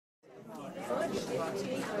The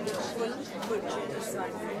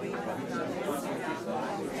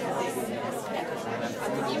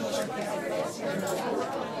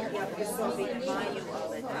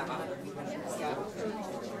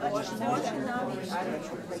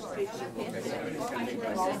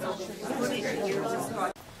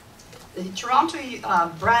Toronto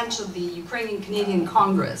branch of the Ukrainian Canadian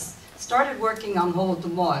Congress started working on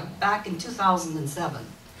Holodomor back in 2007.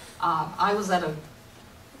 I was at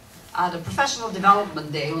a professional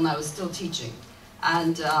development day when I was still teaching,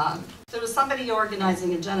 and there was somebody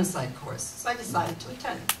organizing a genocide course, so I decided to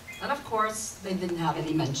attend. And of course, they didn't have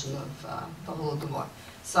any mention of the Holodomor.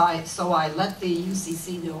 So I let the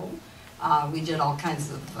UCC know. We did all kinds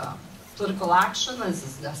of political action as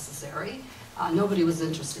is necessary. Nobody was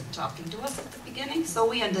interested in talking to us at the beginning, so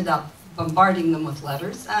we ended up bombarding them with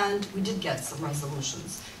letters, and we did get some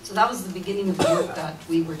resolutions. So that was the beginning of the work that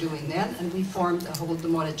we were doing then, and we formed a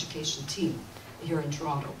Holodomor education team here in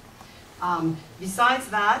Toronto. Besides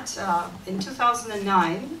that, in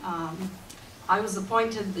 2009, I was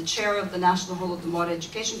appointed the chair of the National Holodomor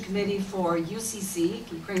Education Committee for UCC,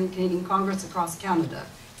 Ukrainian Canadian Congress across Canada,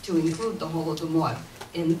 to include the Holodomor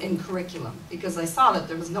in curriculum, because I saw that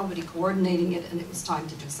there was nobody coordinating it and it was time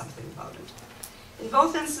to do something about it. In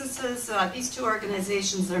both instances, these two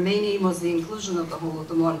organizations, their main aim was the inclusion of the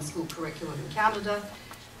Holodomor in school curriculum in Canada,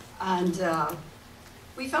 and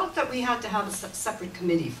we felt that we had to have a separate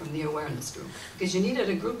committee from the awareness group, because you needed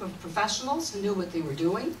a group of professionals who knew what they were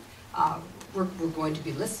doing, were going to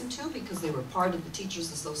be listened to because they were part of the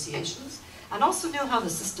teachers' associations, and also knew how the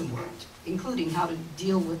system worked, including how to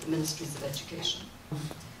deal with the ministries of education.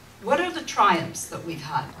 What are the triumphs that we've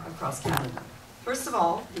had across Canada? First of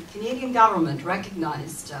all, the Canadian government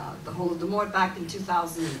recognized the Holodomor back in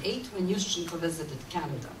 2008 when Yushchenko visited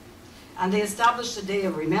Canada. And they established a day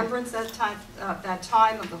of remembrance at that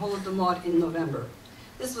time of the Holodomor in November.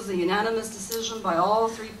 This was a unanimous decision by all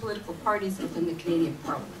three political parties within the Canadian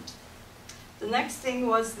Parliament. The next thing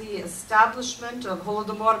was the establishment of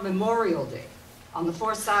Holodomor Memorial Day on the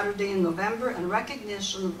fourth Saturday in November, and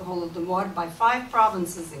recognition of the Holodomor by 5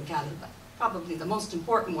 provinces in Canada. Probably the most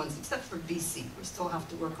important ones, except for BC. We still have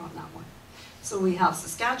to work on that one. So we have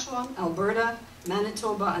Saskatchewan, Alberta,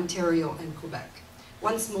 Manitoba, Ontario, and Quebec.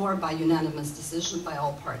 Once more by unanimous decision by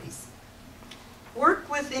all parties. Work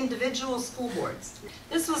with individual school boards.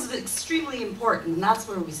 This was extremely important, and that's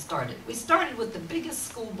where we started. We started with the biggest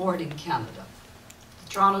school board in Canada, the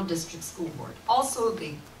Toronto District School Board. Also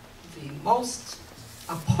the most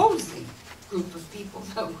opposing group of people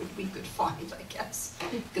that we could find, I guess,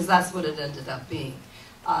 because that's what it ended up being.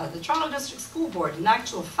 The Toronto District School Board, in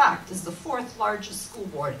actual fact, is the 4th largest school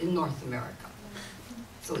board in North America.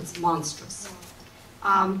 So it's monstrous.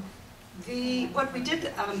 What we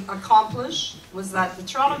did accomplish was that the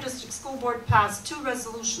Toronto District School Board passed 2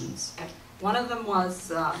 resolutions. One of them was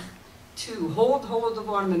to hold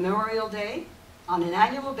Holodomor Memorial Day on an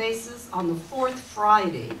annual basis on the 4th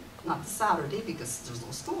Friday, not the Saturday, because there's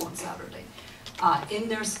no school on Saturday, in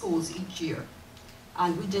their schools each year.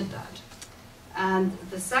 And we did that. And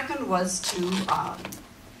the second was to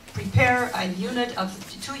prepare a unit of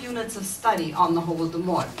 2 units of study on the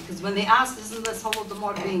Holodomor, because when they asked, isn't this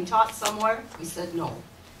Holodomor being taught somewhere? We said no.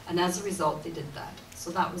 And as a result, they did that.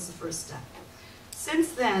 So that was the first step.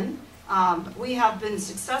 Since then, we have been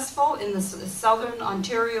successful in the southern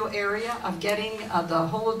Ontario area of getting the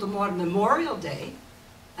Holodomor Memorial Day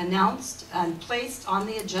announced and placed on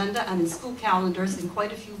the agenda and in school calendars in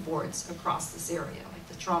quite a few boards across this area, like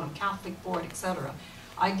the Toronto Catholic Board, etc.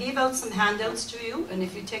 I gave out some handouts to you, and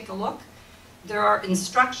if you take a look, there are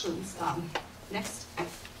instructions.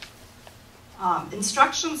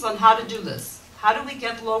 Instructions on how to do this. How do we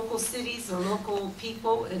get local cities or local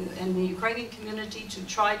people in the Ukrainian community to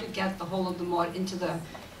try to get the Holodomor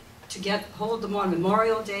to get Holodomor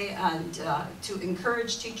Memorial Day and to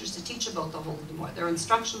encourage teachers to teach about the Holodomor. There are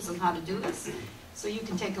instructions on how to do this, so you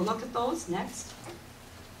can take a look at those. Next.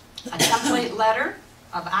 A template letter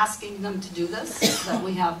of asking them to do this that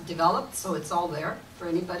we have developed, so it's all there for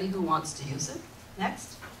anybody who wants to use it.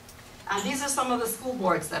 Next. And these are some of the school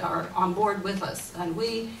boards that are on board with us. And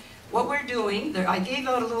what we're doing, I gave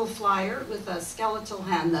out a little flyer with a skeletal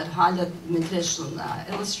hand that Hala Dmitrishyn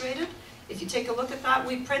illustrated. If you take a look at that,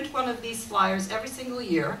 we print one of these flyers every single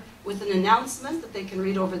year with an announcement that they can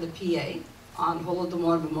read over the PA on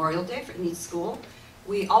Holodomor Memorial Day for each school.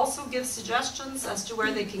 We also give suggestions as to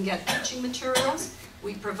where they can get teaching materials.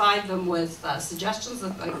 We provide them with suggestions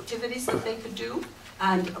of activities that they could do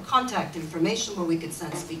and contact information where we could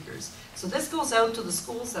send speakers. So this goes out to the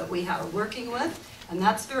schools that we are working with, and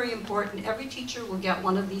that's very important. Every teacher will get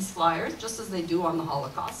one of these flyers, just as they do on the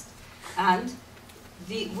Holocaust. And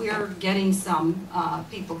we're getting some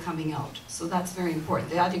people coming out, so that's very important.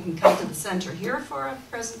 They either can come to the center here for a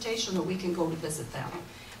presentation, or we can go to visit them.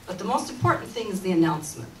 But the most important thing is the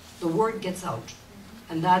announcement. The word gets out,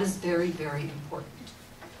 and that is very, very important.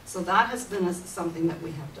 So that has been something that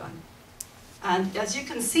we have done. And as you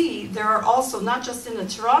can see, there are also, not just in the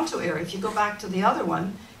Toronto area, if you go back to the other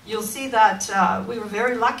one, you'll see that we were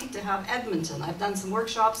very lucky to have Edmonton. I've done some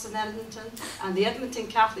workshops in Edmonton, and the Edmonton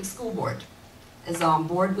Catholic School Board is on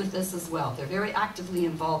board with this as well. They're very actively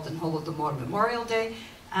involved in Holodomor Memorial Day,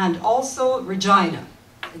 and also Regina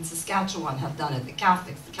in Saskatchewan have done it, the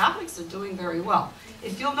Catholics are doing very well.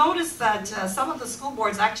 If you'll notice that some of the school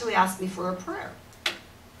boards actually asked me for a prayer.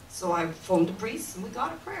 So I phoned a priest and we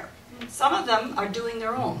got a prayer. Some of them are doing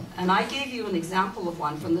their own, and I gave you an example of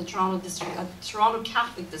one from the Toronto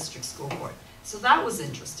Catholic District School Board. So that was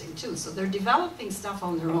interesting too. So they're developing stuff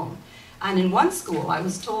on their own. And in one school, I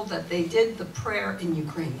was told that they did the prayer in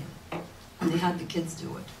Ukrainian, and they had the kids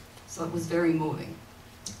do it. So it was very moving.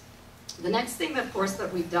 The next thing, of course,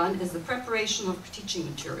 that we've done is the preparation of teaching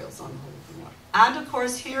materials on Holodomor. And of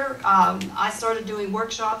course, here I started doing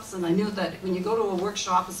workshops, and I knew that when you go to a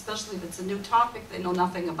workshop, especially if it's a new topic, they know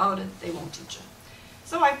nothing about it, they won't teach it.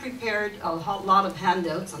 So I prepared a lot of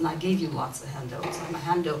handouts, and I gave you lots of handouts. I'm a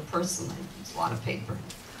handout person, I use a lot of paper.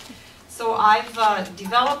 So I've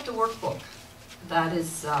developed a workbook that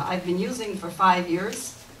is, I've been using for 5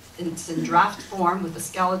 years. It's in draft form with a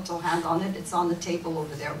skeletal hand on it. It's on the table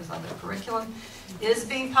over there with other curriculum. It is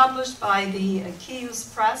being published by the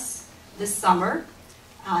Kyiv Press this summer,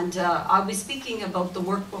 and I'll be speaking about the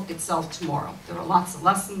workbook itself tomorrow. There are lots of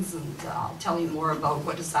lessons, and I'll tell you more about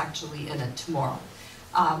what is actually in it tomorrow.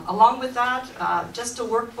 Along with that, just a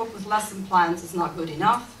workbook with lesson plans is not good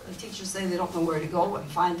enough. Teachers say they don't know where to go and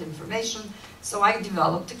find information, so I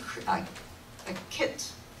developed a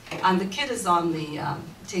kit. And the kit is on the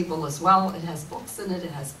table as well. It has books in it,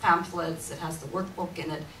 it has pamphlets, it has the workbook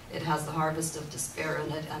in it, it has the Harvest of Despair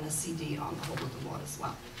in it, and a CD on the Holodomor as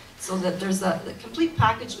well. So that there's a complete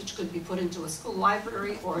package which could be put into a school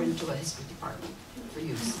library or into a history department for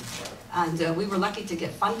use. And we were lucky to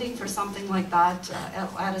get funding for something like that.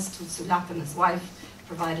 Aris Tutsulak and his wife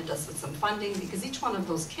provided us with some funding, because each one of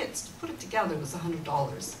those kits, to put it together, was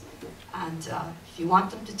 $100. And if you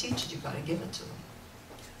want them to teach it, you've got to give it to them.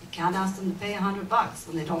 You can't ask them to pay $100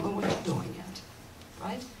 when they don't know what you're doing yet,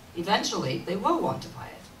 right? Eventually, they will want to buy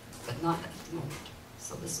it, but not at the moment.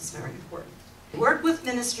 So this is very important. Work with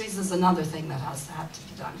ministries is another thing that has to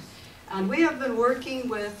be done. And we have been working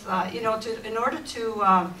with, in order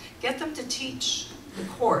to get them to teach the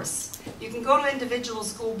course, you can go to individual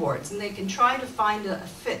school boards and they can try to find a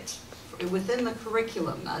fit within the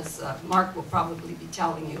curriculum, as Mark will probably be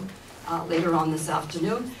telling you later on this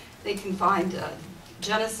afternoon. They can find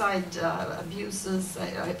genocide abuses,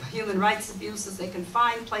 human rights abuses. They can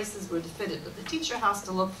find places where to fit it, but the teacher has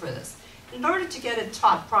to look for this. In order to get it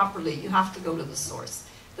taught properly, you have to go to the source.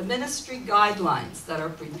 The ministry guidelines that are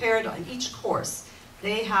prepared on each course,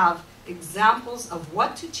 they have examples of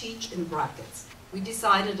what to teach in brackets. We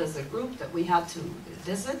decided as a group that we had to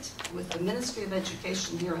visit with the Ministry of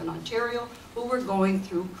Education here in Ontario, who were going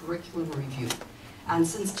through curriculum review. And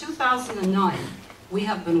since 2009, we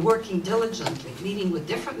have been working diligently, meeting with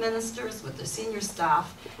different ministers, with the senior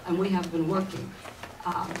staff, and we have been working.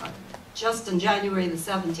 Just on January the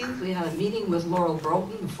 17th, we had a meeting with Laurel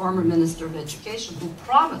Broughton, the former Minister of Education, who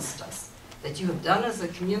promised us that you have done as a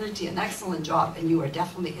community an excellent job and you are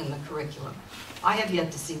definitely in the curriculum. I have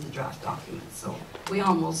yet to see the draft document, so we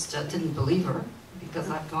almost didn't believe her, because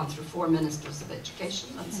I've gone through 4 ministers of education,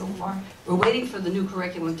 and so far we're waiting for the new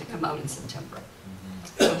curriculum to come out in September.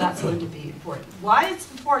 So that's going to be important. Why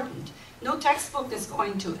it's important? No textbook is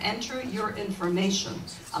going to enter your information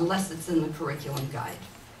unless it's in the curriculum guide.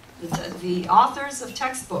 The authors of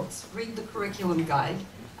textbooks read the curriculum guide,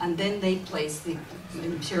 and then they place the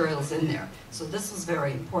materials in there. So this was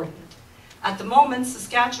very important. At the moment,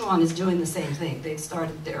 Saskatchewan is doing the same thing. They've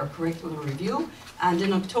started their curriculum review, and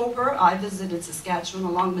in October, I visited Saskatchewan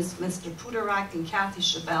along with Mr. Puderak and Kathy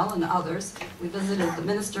Chabelle and others. We visited the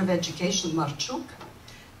Minister of Education, Marchuk,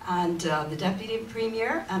 and the Deputy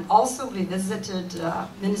Premier, and also we visited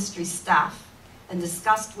ministry staff and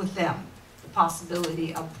discussed with them the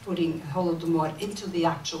possibility of putting Holodomor into the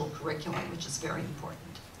actual curriculum, which is very important.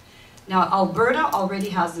 Now, Alberta already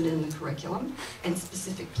has it in the curriculum in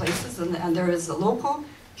specific places, and there is a local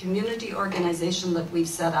community organization that we've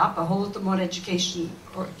set up, a Holodomor education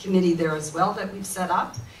committee there as well that we've set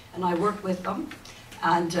up, and I work with them.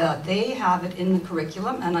 And they have it in the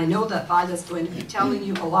curriculum, and I know that Vida is going to be telling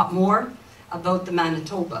you a lot more about the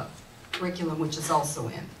Manitoba curriculum, which is also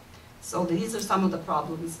in. So these are some of the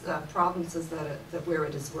provinces where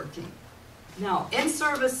it is working. Now,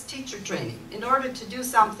 in-service teacher training. In order to do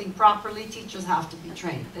something properly, teachers have to be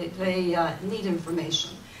trained. They need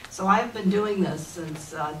information. So I've been doing this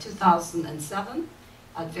since 2007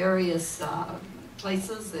 at various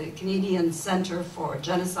places. The Canadian Centre for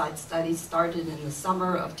Genocide Studies started in the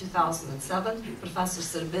summer of 2007. Professor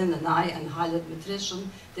Serbin and I and Hailed Mitrishyn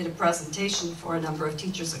did a presentation for a number of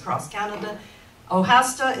teachers across Canada.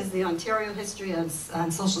 OHASTA is the Ontario History and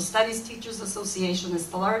Social Studies Teachers Association. It's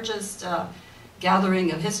the largest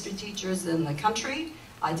gathering of history teachers in the country.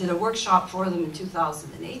 I did a workshop for them in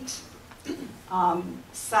 2008.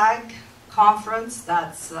 SAG conference,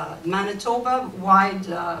 that's Manitoba-wide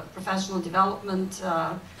professional development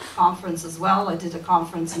conference as well. I did a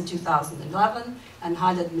conference in 2011, and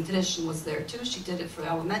Hailed Mitrishyn was there too. She did it for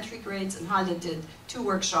elementary grades, and Hailed did 2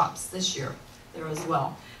 workshops this year there as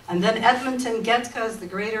well. And then Edmonton GETCA is the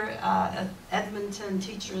Greater Edmonton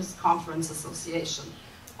Teachers Conference Association.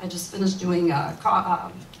 I just finished doing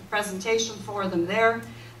a presentation for them there.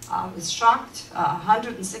 I was shocked.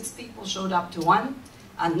 106 people showed up to one,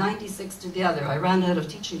 and 96 to the other. I ran out of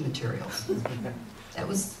teaching materials. That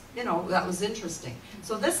was, you know, that was interesting.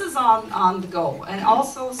 So this is on the go. And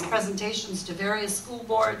also presentations to various school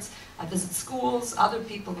boards. I visit schools. Other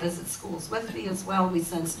people visit schools with me as well. We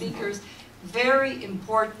send speakers. Very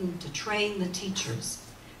important to train the teachers.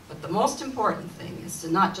 But the most important thing is to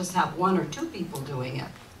not just have 1 or 2 people doing it.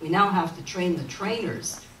 We now have to train the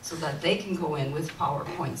trainers so that they can go in with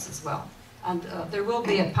PowerPoints as well. And there will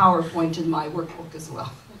be a PowerPoint in my workbook as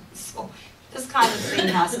well. So this kind of thing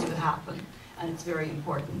has to happen, and it's very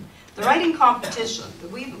important. The writing competition.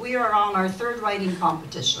 We are on our 3rd writing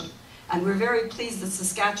competition. And we're very pleased that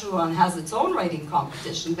Saskatchewan has its own writing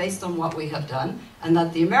competition based on what we have done, and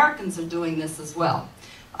that the Americans are doing this as well.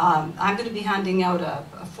 I'm going to be handing out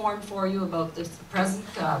a form for you about this present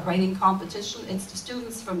writing competition. It's to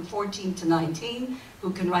students from 14 to 19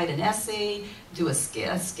 who can write an essay, do a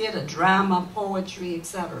skit, a drama, poetry,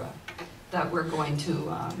 etc. that we're going to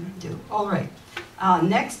do. All right.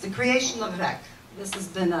 Next, the creation of HREC. This has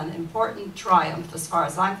been an important triumph as far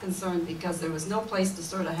as I'm concerned, because there was no place to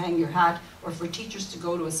sort of hang your hat or for teachers to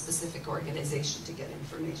go to a specific organization to get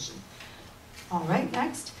information. All right,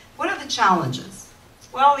 next. What are the challenges?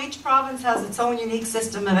 Well, each province has its own unique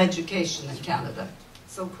system of education in Canada,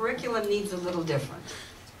 so curriculum needs a little different.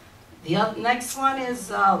 The next one is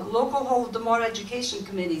local Holodomor education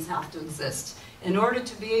committees have to exist in order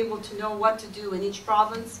to be able to know what to do in each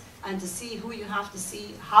province, and to see who you have to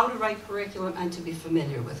see, how to write curriculum, and to be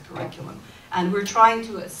familiar with curriculum. And we're trying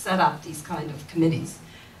to set up these kind of committees.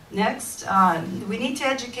 Next, we need to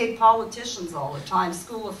educate politicians all the time,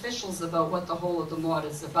 school officials, about what the Holodomor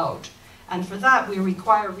is about. And for that, we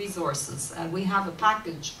require resources, and we have a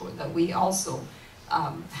package that we also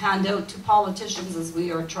hand out to politicians as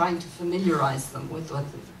we are trying to familiarize them with what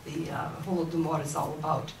the Holodomor is all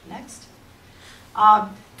about. Next.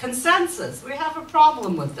 Consensus. We have a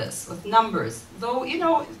problem with this, with numbers. Though, you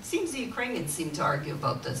know, it seems the Ukrainians seem to argue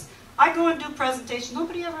about this. I go and do presentation,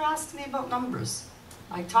 nobody ever asks me about numbers.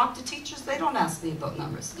 I talk to teachers, they don't ask me about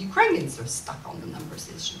numbers. The Ukrainians are stuck on the numbers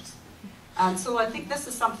issues. And so I think this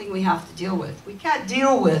is something we have to deal with. We can't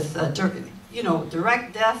deal with, you know,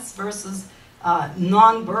 direct deaths versus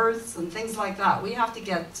non-births and things like that. We have to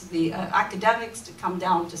get the academics to come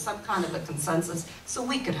down to some kind of a consensus so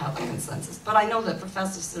we could have a consensus. But I know that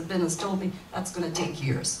Professor Serbin has told me that's going to take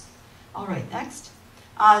years. All right, next.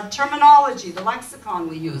 Terminology, the lexicon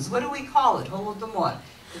we use. What do we call it? Holodomor.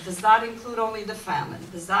 Does that include only the famine?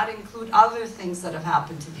 Does that include other things that have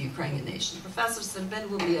happened to the Ukrainian nation? Professor Serbin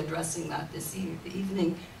will be addressing that this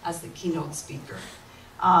evening as the keynote speaker.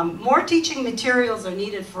 More teaching materials are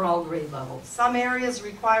needed for all grade levels. Some areas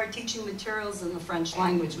require teaching materials in the French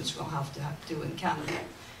language, which we'll have to do in Canada.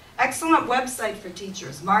 Excellent website for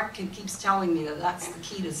teachers. Mark keeps telling me that that's the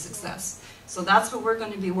key to success. So that's what we're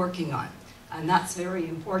going to be working on, and that's very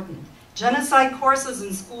important. Genocide courses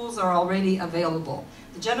in schools are already available.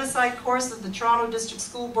 The genocide course that the Toronto District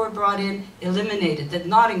School Board brought in, eliminated, did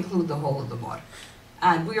not include the Holodomor.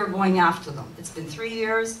 And we are going after them. It's been 3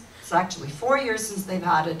 years. It's actually 4 years since they've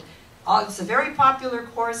had it. It's a very popular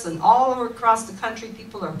course, and all over across the country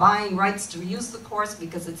people are buying rights to use the course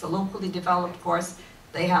because it's a locally developed course.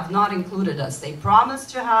 They have not included us. They promised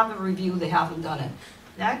to have a review, they haven't done it.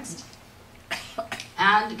 Next.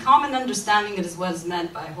 And common understanding is what is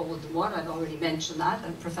meant by Holodomor. I've already mentioned that,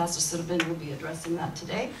 and Professor Serbin will be addressing that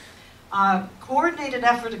today. coordinated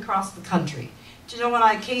effort across the country. Do you know, when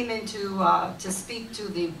I came in to speak to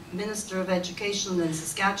the Minister of Education in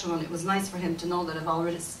Saskatchewan, it was nice for him to know that I've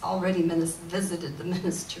already visited the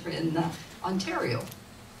minister in Ontario.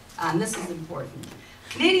 And this is important.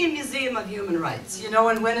 Canadian Museum of Human Rights. You know,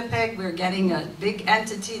 in Winnipeg, we're getting a big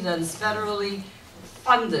entity that is federally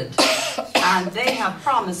funded. And they have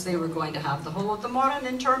promised they were going to have the Holodomor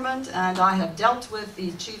interment, and I have dealt with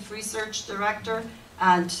the Chief Research Director.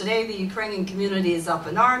 And today the Ukrainian community is up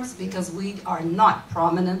in arms because we are not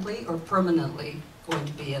prominently or permanently going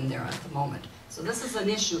to be in there at the moment. So this is an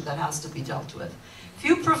issue that has to be dealt with.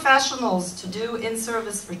 Few professionals to do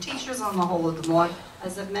in-service for teachers on the Holodomor.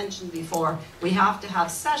 As I've mentioned before, we have to have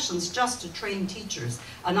sessions just to train teachers.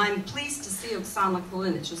 And I'm pleased to see Oksana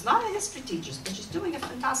Kuryliw, who's not a history teacher, but she's doing a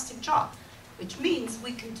fantastic job, which means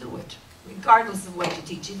we can do it, regardless of what you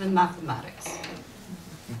teach, even mathematics.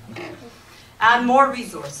 And more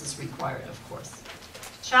resources required, of course.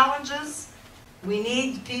 Challenges, we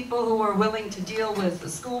need people who are willing to deal with the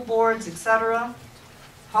school boards, etc.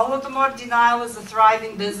 Holodomor denial is a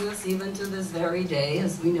thriving business, even to this very day,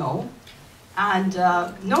 as we know. And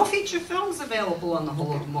no feature films available on the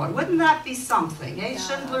Holodomor. Wouldn't that be something, eh?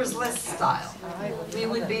 Schindler's List style. We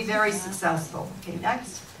would be very successful. Okay,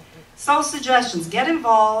 next. So suggestions, get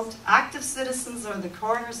involved. Active citizens are the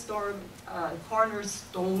cornerstone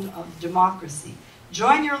of democracy.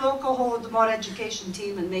 Join your local Holodomor education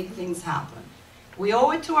team and make things happen. We owe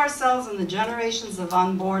it to ourselves and the generations of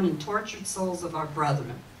unborn and tortured souls of our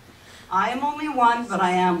brethren. I am only one, but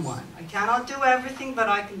I am one. I cannot do everything, but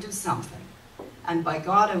I can do something. And by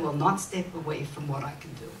God, I will not step away from what I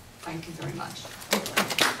can do. Thank you very much.